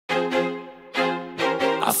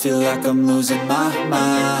I feel like I'm losing my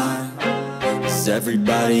mind. Is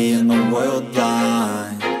everybody in the world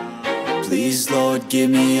blind? Please, Lord,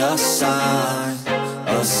 give me a sign,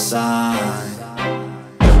 a sign.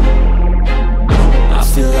 I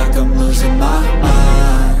feel like I'm losing my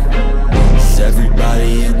mind. Is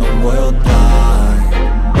everybody in the world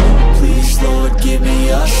blind? Please, Lord, give me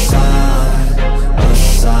a sign, a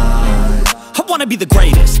sign. I wanna be the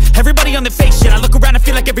greatest. Everybody on the fake shit. I look around and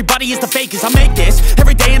feel like everybody is the fakest. I make this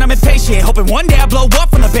every day and I'm impatient, hoping one day I blow up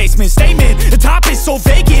from the basement. Statement, the top is so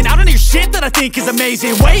vacant. I don't hear shit that I think is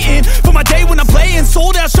amazing. Waiting for my day when I'm playing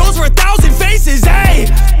sold out shows for 1,000 faces. Hey,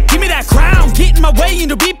 give me that crown, get in my way and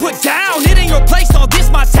to be put down. It ain't your place, all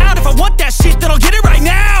this my town. If I want that shit, then I'll get it right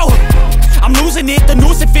now. I'm losing it, the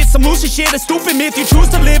noose it fits. I'm losing shit, a stupid myth. You choose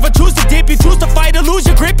to live or choose to dip. You choose to fight or lose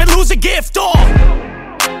your grip and lose a gift.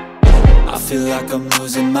 I feel like I'm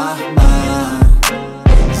losing my mind.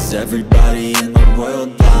 Is everybody in the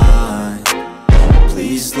world blind?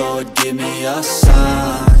 Please, Lord, give me a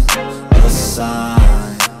sign, a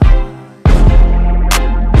sign.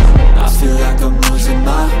 I feel like I'm losing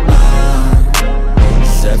my mind.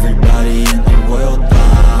 Is everybody in the world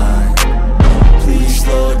blind? Please,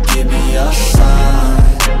 Lord, give me a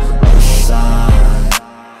sign, a sign.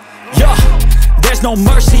 Yeah. There's no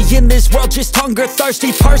mercy in this world, just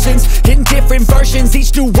hunger-thirsty persons in different versions.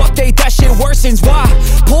 Each new update, that shit worsens. Why?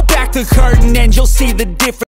 Pull back the curtain and you'll see the difference.